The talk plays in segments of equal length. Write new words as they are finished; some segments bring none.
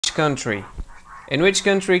which country? In which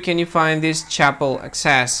country can you find this chapel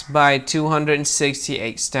accessed by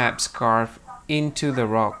 268 steps carved into the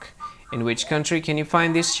rock? In which country can you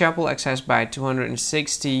find this chapel accessed by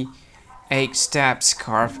 268 steps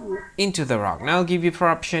carved into the rock? Now I'll give you 4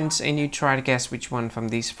 options and you try to guess which one from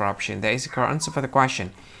these 4 options. That is the correct answer for the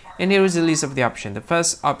question. And here is the list of the options. The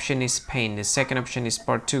first option is Spain, the second option is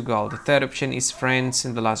Portugal, the third option is France,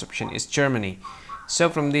 and the last option is Germany. So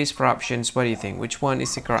from these 4 options, what do you think? Which one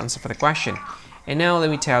is the correct answer for the question? And now let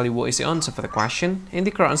me tell you what is the answer for the question. And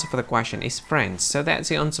the correct answer for the question is France. So that's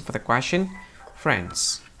the answer for the question,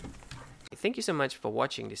 France. Thank you so much for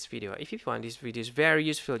watching this video. If you find this video very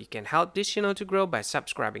useful, you can help this channel to grow by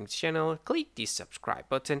subscribing to the channel. Click the subscribe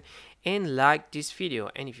button and like this video.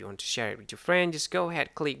 And if you want to share it with your friends, just go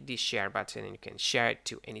ahead, click the share button and you can share it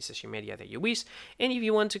to any social media that you wish. And if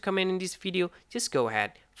you want to comment in this video, just go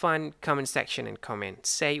ahead, find comment section and comment.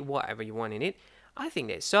 Say whatever you want in it. I think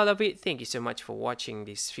that's all of it. Thank you so much for watching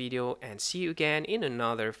this video and see you again in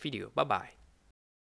another video. Bye bye.